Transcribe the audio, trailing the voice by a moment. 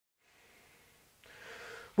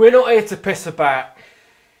We're not here to piss about.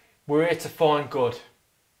 We're here to find God.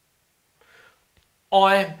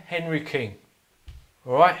 I'm Henry King.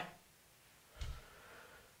 Alright?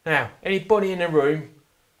 Now, anybody in the room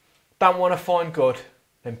don't want to find God,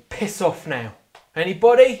 then piss off now.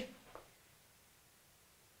 Anybody?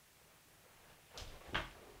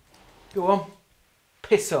 Go on.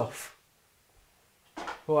 Piss off.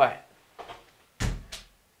 Right.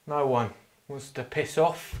 No one wants to piss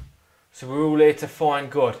off. So we're all here to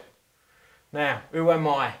find God. Now, who am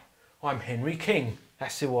I? I'm Henry King.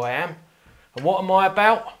 That's who I am. And what am I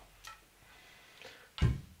about?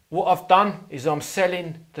 What I've done is I'm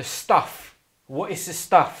selling the stuff. What is the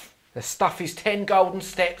stuff? The stuff is 10 golden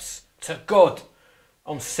steps to God.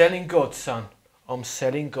 I'm selling God, son. I'm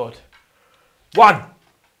selling God. 1.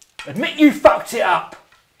 Admit you fucked it up.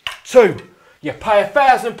 2. You pay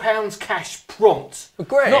 £1,000 cash prompt. A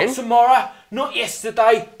grand? Not tomorrow, not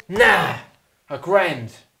yesterday, nah. A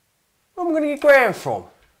grand. Where am I going to get grand from?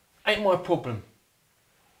 Ain't my problem.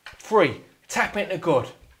 3. Tap into God.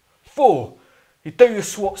 4. You do your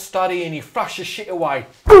SWAT study and you flush your shit away.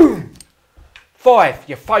 Boom! 5.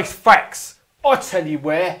 You face facts. I tell you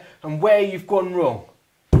where and where you've gone wrong.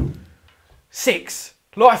 6.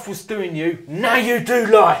 Life was doing you, now you do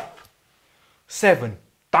life. 7.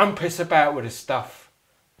 Don't piss about with the stuff.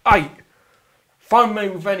 8. Phone me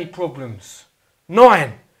with any problems.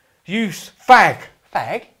 9. Use fag.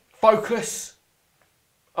 Fag? Focus.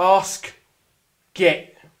 Ask.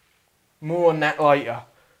 Get. More on that later.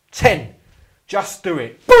 10. Just do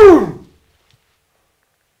it. Boom!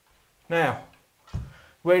 Now,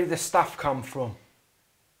 where did the stuff come from?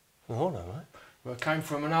 Oh, no, mate. Well, it came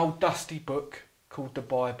from an old dusty book called the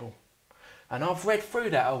Bible. And I've read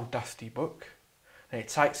through that old dusty book. And it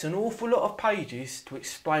takes an awful lot of pages to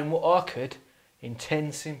explain what I could in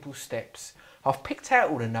 10 simple steps. I've picked out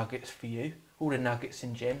all the nuggets for you, all the nuggets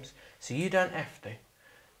and gems, so you don't have to.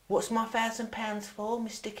 What's my £1,000 for,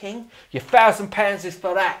 Mr. King? Your £1,000 is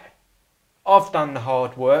for that. I've done the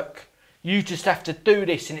hard work. You just have to do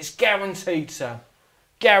this and it's guaranteed, son.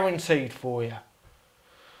 Guaranteed for you.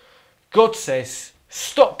 God says,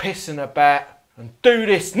 stop pissing about and do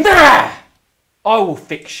this. Nah! I will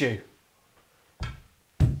fix you.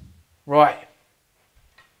 Right.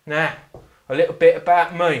 Now, a little bit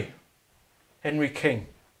about me. Henry King.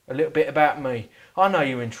 A little bit about me. I know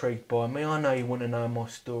you're intrigued by me. I know you want to know my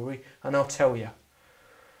story. And I'll tell you.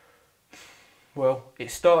 Well,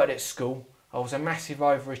 it started at school. I was a massive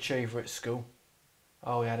overachiever at school.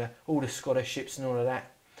 I had all the scholarships and all of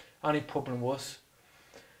that. Only problem was,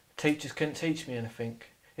 teachers couldn't teach me anything.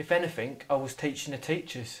 If anything, I was teaching the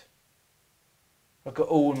teachers. I got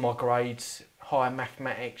all my grades, high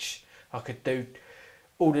mathematics. I could do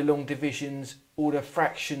all the long divisions, all the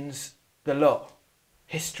fractions, the lot.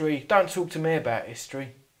 History, don't talk to me about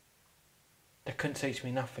history. They couldn't teach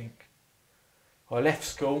me nothing. I left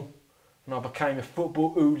school and I became a football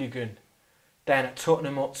hooligan down at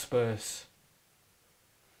Tottenham Hotspurs.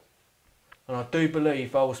 And I do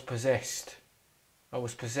believe I was possessed. I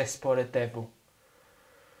was possessed by the devil.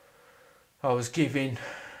 I was giving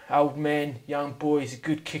old men, young boys a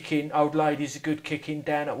good kicking, old ladies a good kicking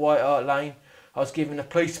down at White Hart Lane. I was giving the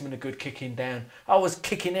policeman a good kicking down. I was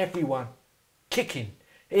kicking everyone. Kicking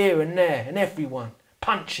here and there and everyone.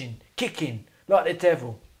 Punching, kicking like the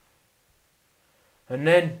devil. And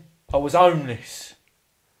then I was homeless.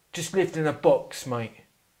 Just lived in a box, mate.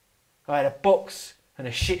 I had a box and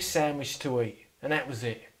a shit sandwich to eat. And that was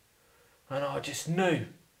it. And I just knew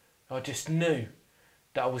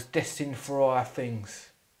that I was destined for higher things.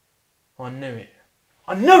 I knew it.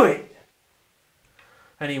 I knew it!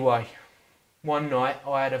 Anyway, one night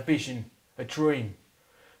I had a vision, a dream.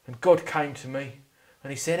 And God came to me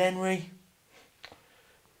and he said, Henry,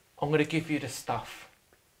 I'm going to give you the stuff.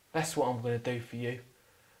 That's what I'm going to do for you.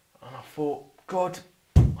 And I thought, God,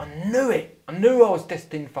 I knew it. I knew I was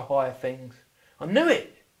destined for higher things. I knew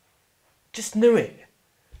it. Just knew it.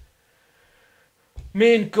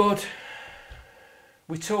 Me and God,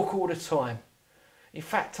 we talk all the time. In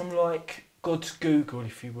fact, I'm like God's Google,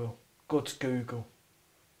 if you will. God's Google.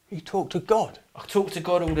 You talk to God? I talk to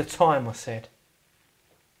God all the time, I said.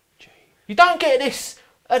 Gee. You don't get this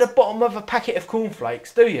at the bottom of a packet of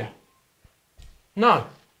cornflakes, do you? No.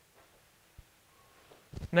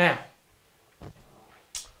 Now,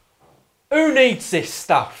 who needs this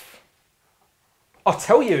stuff? I'll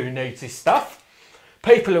tell you who needs this stuff.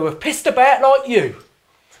 People who are pissed about like you.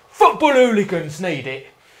 Football hooligans need it.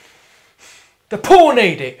 The poor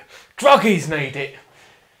need it. Druggies need it.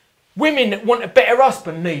 Women that want a better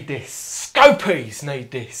husband need this. Scopies need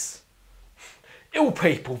this. Ill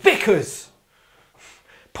people, vicars,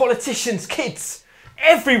 politicians, kids.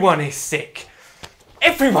 Everyone is sick.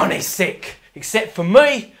 Everyone is sick, except for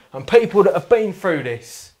me and people that have been through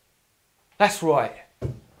this. That's right.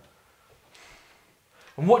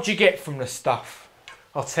 And what do you get from the stuff?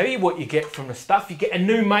 I'll tell you what you get from the stuff. You get a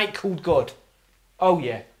new mate called God. Oh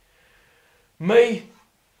yeah. You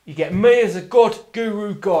get me as a God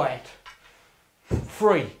guru guide.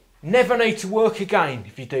 Free. Never need to work again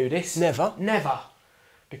if you do this. Never? Never.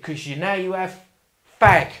 Because you have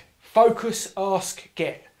FAG. Focus, ask,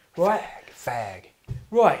 get. Right? Fag.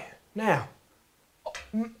 Right. Now,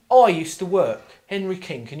 I used to work. Henry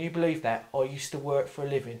King, can you believe that? I used to work for a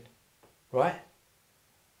living. Right?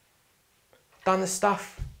 Done the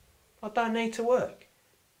stuff. I don't need to work.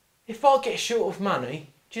 If I get short of money,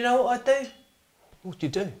 do you know what I do? What do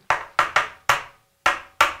you do?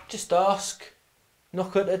 Just ask.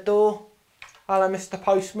 Knock at the door. Hello, Mr.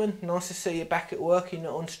 Postman. Nice to see you back at work. You're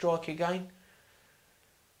not on strike again.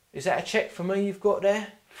 Is that a cheque for me you've got there?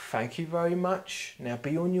 Thank you very much. Now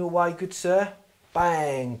be on your way, good sir.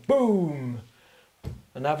 Bang. Boom.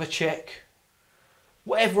 Another cheque.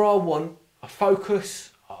 Whatever I want, I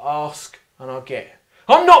focus, I ask, and I get.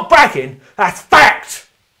 I'm not bragging. That's fact.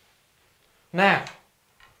 Now,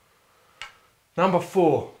 number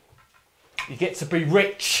 4. You get to be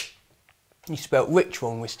rich. You spelt rich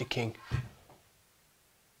wrong, Mr. King.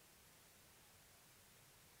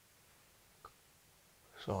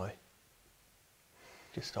 Sorry.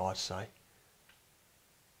 Just thought I'd say.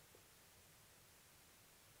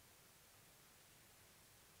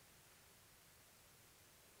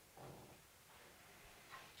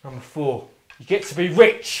 Number 4. You get to be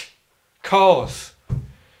rich. Cars.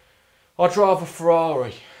 I drive a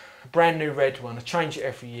Ferrari. A brand new red one. I change it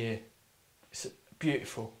every year. It's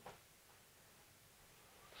beautiful.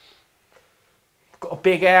 Got a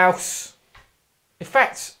big house. In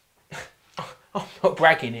fact, I'm not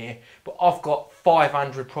bragging here, but I've got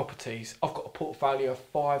 500 properties. I've got a portfolio of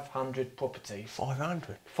 500 properties.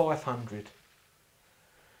 500? 500.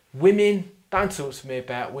 Women, don't talk to me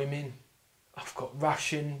about women. I've got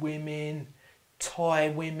Russian women, Thai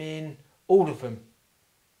women, all of them.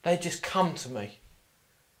 They just come to me.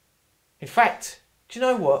 In fact, do you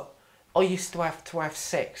know what? I used to have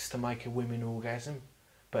sex to make a woman orgasm,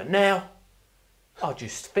 but now I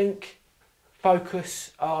just think,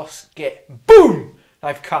 focus, ask, get. Boom!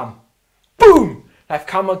 They've come. Boom! They've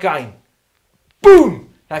come again.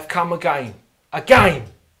 Boom! They've come again. Again!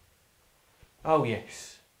 Oh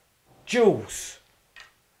yes. Jules.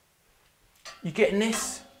 You getting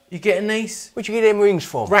this? You getting these? Where'd you get them rings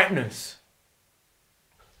from? Ratners.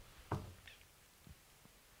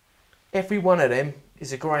 Every one of them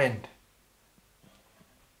is £1,000.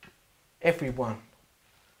 Every one.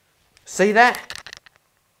 See that?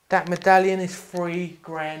 That medallion is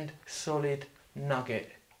 £3,000 solid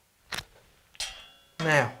nugget.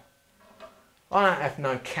 Now, I don't have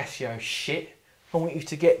no Casio shit. I want you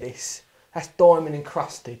to get this. That's diamond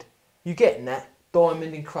encrusted. You getting that?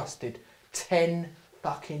 Diamond encrusted. 10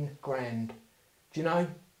 fucking grand. Do you know?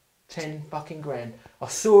 10 fucking grand. I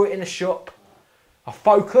saw it in a shop. I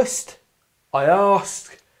focused. I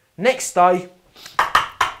asked. Next day.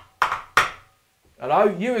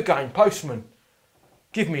 Hello, you again, postman.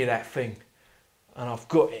 Give me that thing. And I've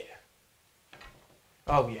got it.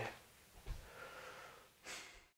 Oh yeah.